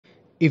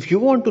If you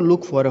want to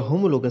look for a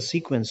homologous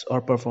sequence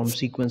or perform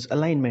sequence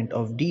alignment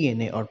of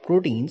DNA or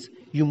proteins,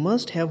 you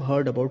must have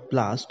heard about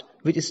BLAST,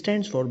 which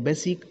stands for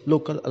Basic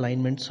Local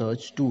Alignment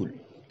Search Tool.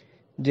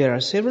 There are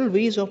several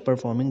ways of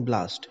performing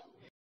BLAST.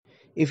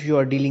 If you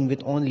are dealing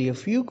with only a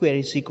few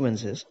query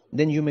sequences,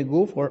 then you may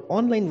go for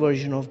online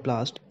version of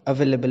BLAST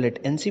available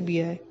at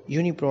NCBI,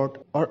 Uniprot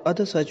or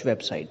other such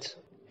websites.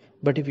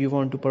 But if you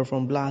want to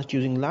perform BLAST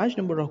using large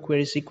number of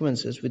query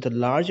sequences with a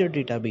larger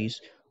database,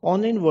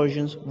 online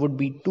versions would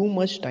be too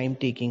much time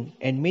taking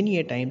and many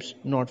a times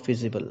not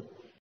feasible.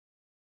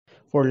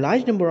 For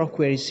large number of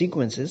query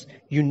sequences,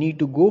 you need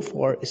to go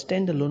for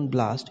standalone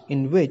BLAST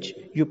in which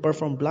you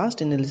perform BLAST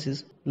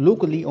analysis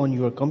locally on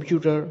your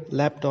computer,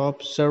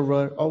 laptop,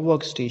 server or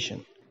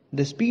workstation.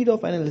 The speed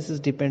of analysis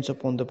depends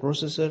upon the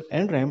processor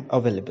and RAM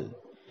available.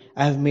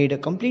 I have made a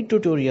complete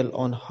tutorial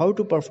on how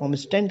to perform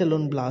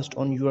standalone BLAST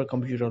on your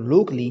computer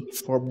locally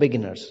for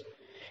beginners.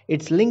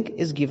 Its link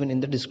is given in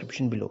the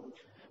description below.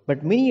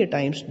 But many a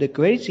times the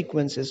query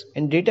sequences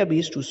and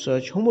database to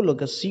search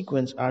homologous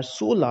sequence are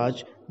so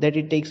large that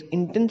it takes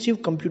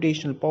intensive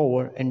computational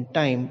power and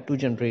time to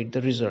generate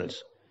the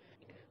results.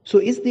 So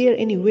is there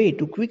any way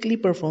to quickly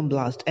perform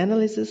BLAST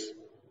analysis?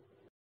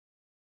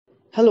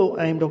 Hello,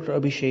 I am Dr.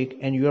 Abhishek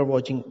and you are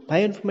watching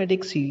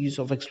Bioinformatics series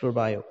of Explore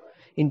Bio.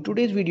 In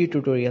today's video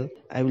tutorial,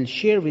 I will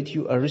share with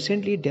you a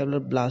recently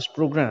developed BLAST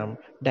program,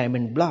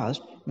 Diamond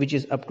Blast, which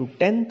is up to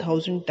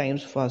 10,000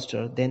 times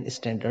faster than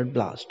standard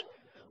BLAST.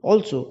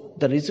 Also,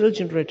 the results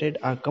generated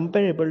are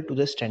comparable to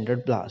the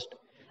standard BLAST.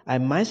 I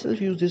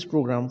myself use this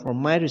program for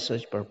my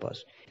research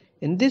purpose.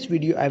 In this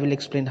video, I will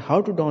explain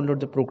how to download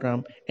the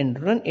program and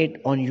run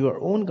it on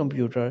your own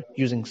computer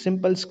using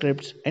simple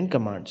scripts and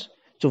commands.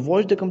 So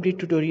watch the complete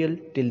tutorial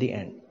till the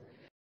end.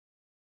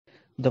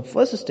 The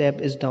first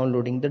step is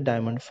downloading the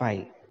Diamond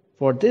file.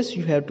 For this,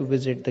 you have to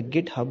visit the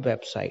GitHub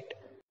website.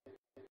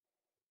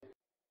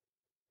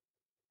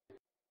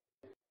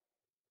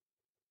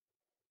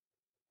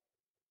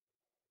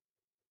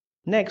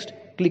 Next,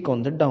 click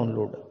on the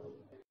download.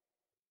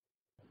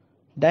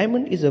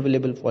 Diamond is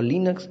available for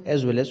Linux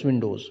as well as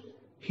Windows.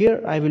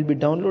 Here I will be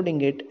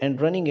downloading it and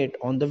running it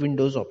on the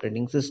Windows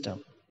operating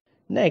system.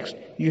 Next,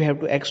 you have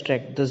to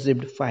extract the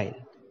zipped file.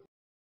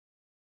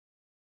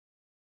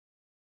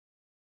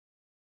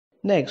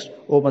 Next,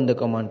 open the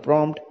command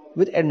prompt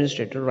with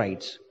administrator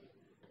rights.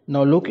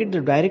 Now locate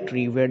the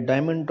directory where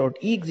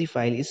diamond.exe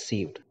file is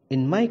saved.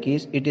 In my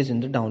case, it is in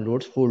the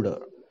downloads folder.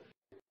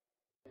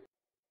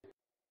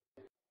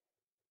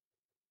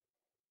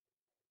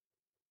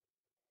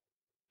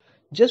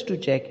 Just to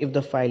check if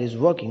the file is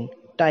working,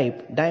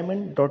 type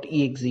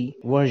diamond.exe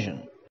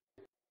version.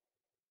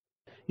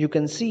 You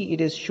can see it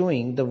is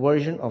showing the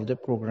version of the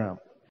program.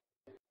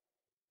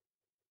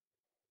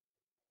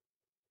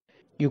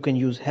 You can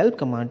use help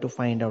command to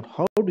find out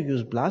how to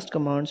use BLAST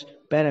commands,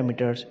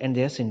 parameters and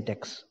their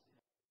syntax.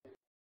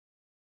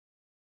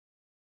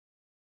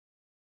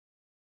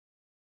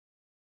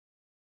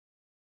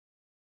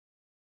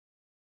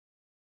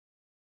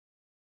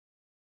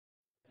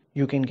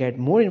 You can get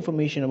more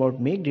information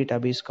about make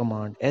database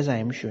command as I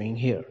am showing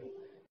here.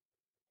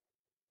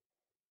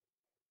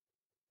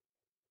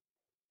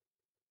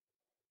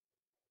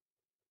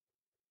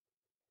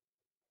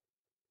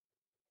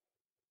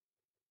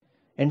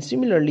 And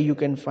similarly you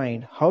can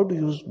find how to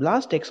use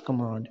Blastx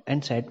command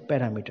and set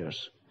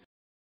parameters.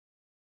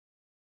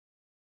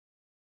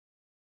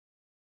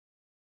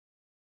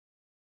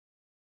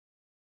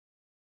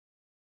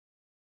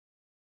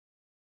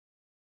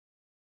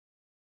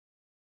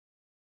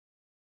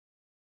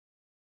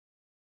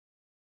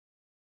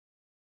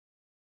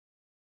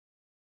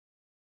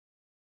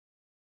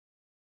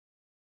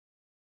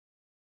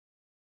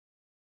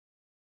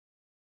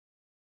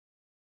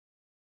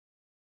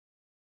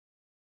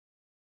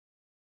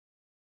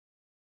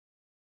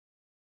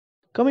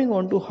 Coming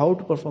on to how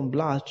to perform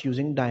BLAST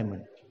using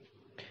Diamond.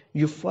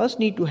 You first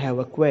need to have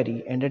a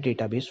query and a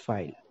database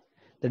file.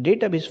 The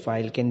database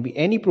file can be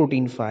any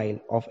protein file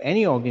of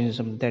any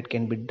organism that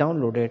can be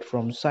downloaded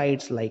from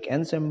sites like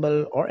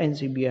Ensemble or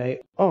NCBI,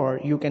 or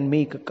you can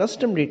make a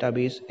custom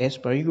database as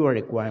per your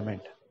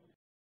requirement.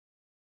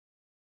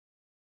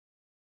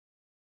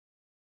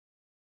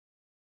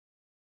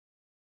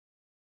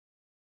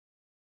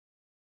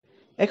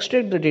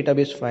 Extract the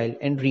database file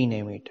and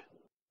rename it.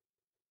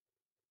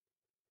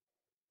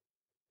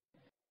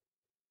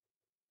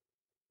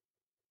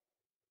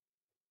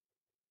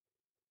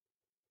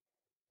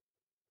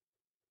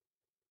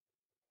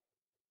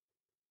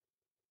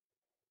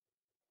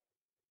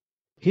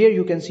 Here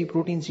you can see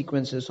protein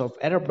sequences of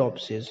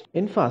Arabidopsis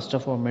in FASTA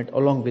format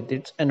along with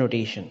its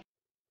annotation.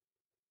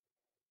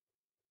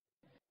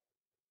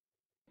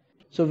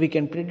 So we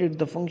can predict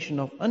the function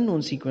of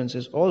unknown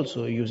sequences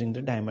also using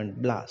the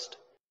Diamond Blast.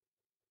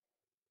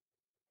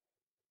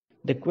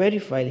 The query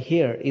file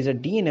here is a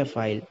DNA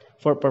file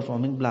for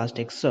performing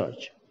Blastx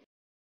search.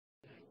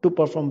 To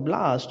perform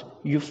BLAST,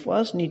 you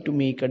first need to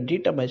make a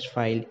database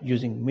file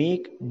using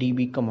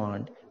makedb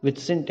command with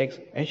syntax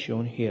as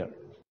shown here.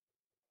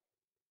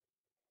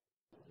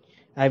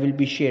 I will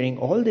be sharing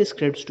all the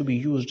scripts to be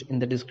used in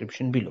the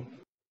description below.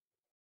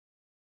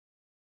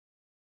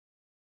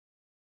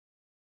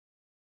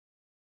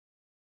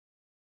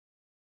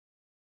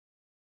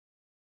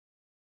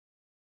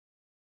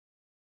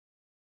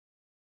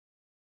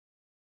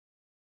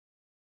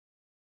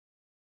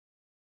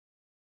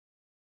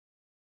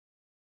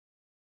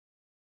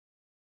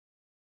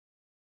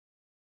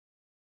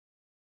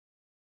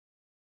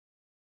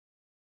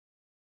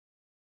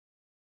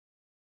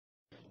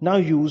 Now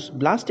use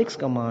Blastx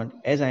command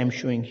as I am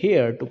showing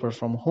here to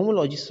perform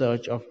homology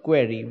search of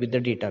query with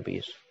the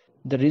database.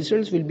 The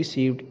results will be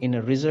saved in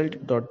a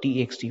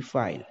result.txt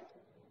file.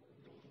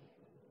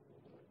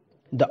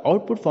 The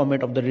output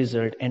format of the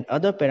result and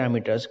other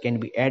parameters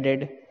can be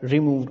added,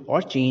 removed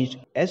or changed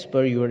as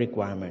per your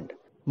requirement.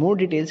 More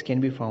details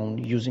can be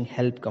found using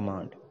help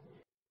command.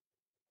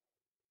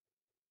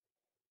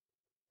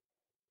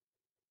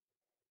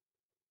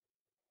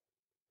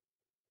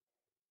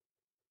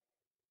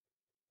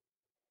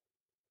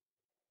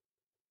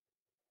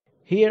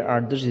 Here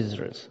are the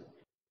results.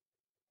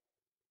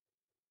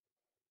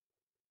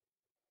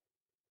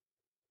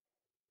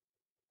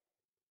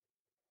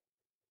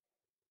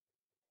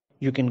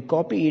 You can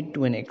copy it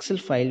to an Excel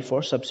file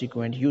for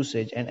subsequent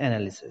usage and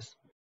analysis.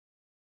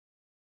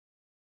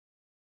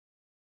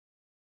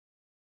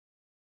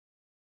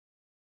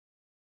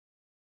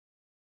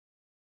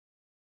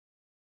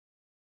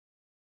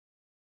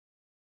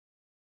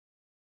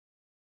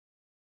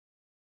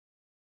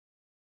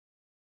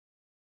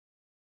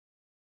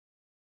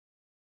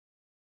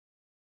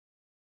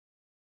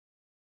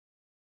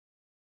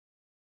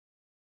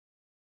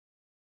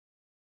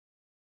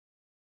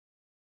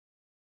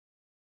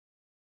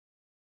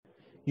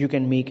 You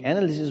can make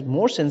analysis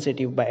more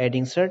sensitive by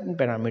adding certain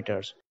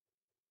parameters.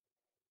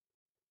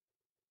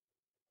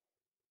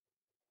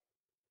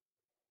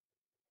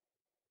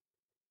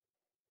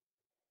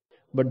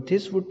 But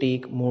this would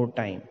take more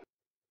time.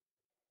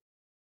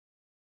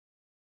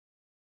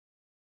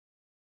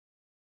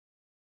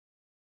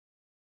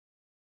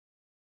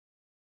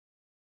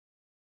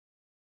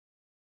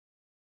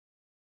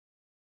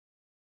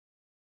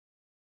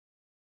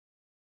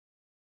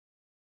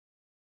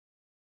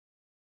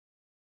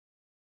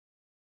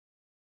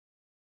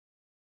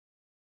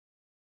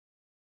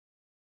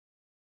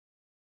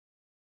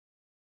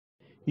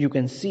 You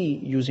can see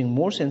using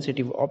more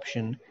sensitive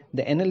option,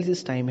 the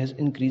analysis time has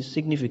increased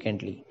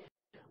significantly,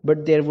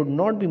 but there would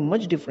not be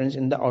much difference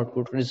in the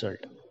output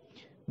result.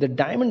 The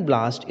Diamond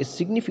Blast is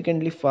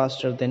significantly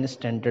faster than a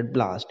standard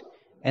blast,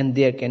 and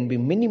there can be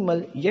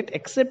minimal yet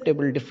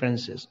acceptable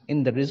differences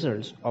in the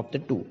results of the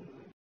two.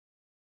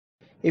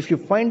 If you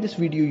find this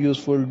video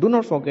useful, do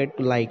not forget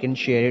to like and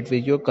share it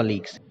with your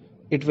colleagues.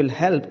 It will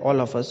help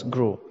all of us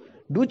grow.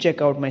 Do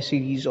check out my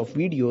series of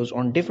videos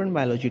on different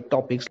biology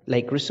topics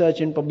like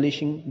research and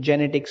publishing,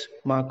 genetics,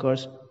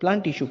 markers,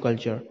 plant tissue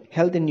culture,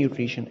 health and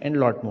nutrition, and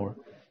lot more.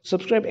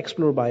 Subscribe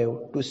Explore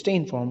Bio to stay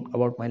informed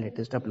about my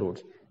latest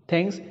uploads.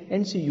 Thanks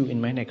and see you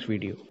in my next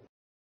video.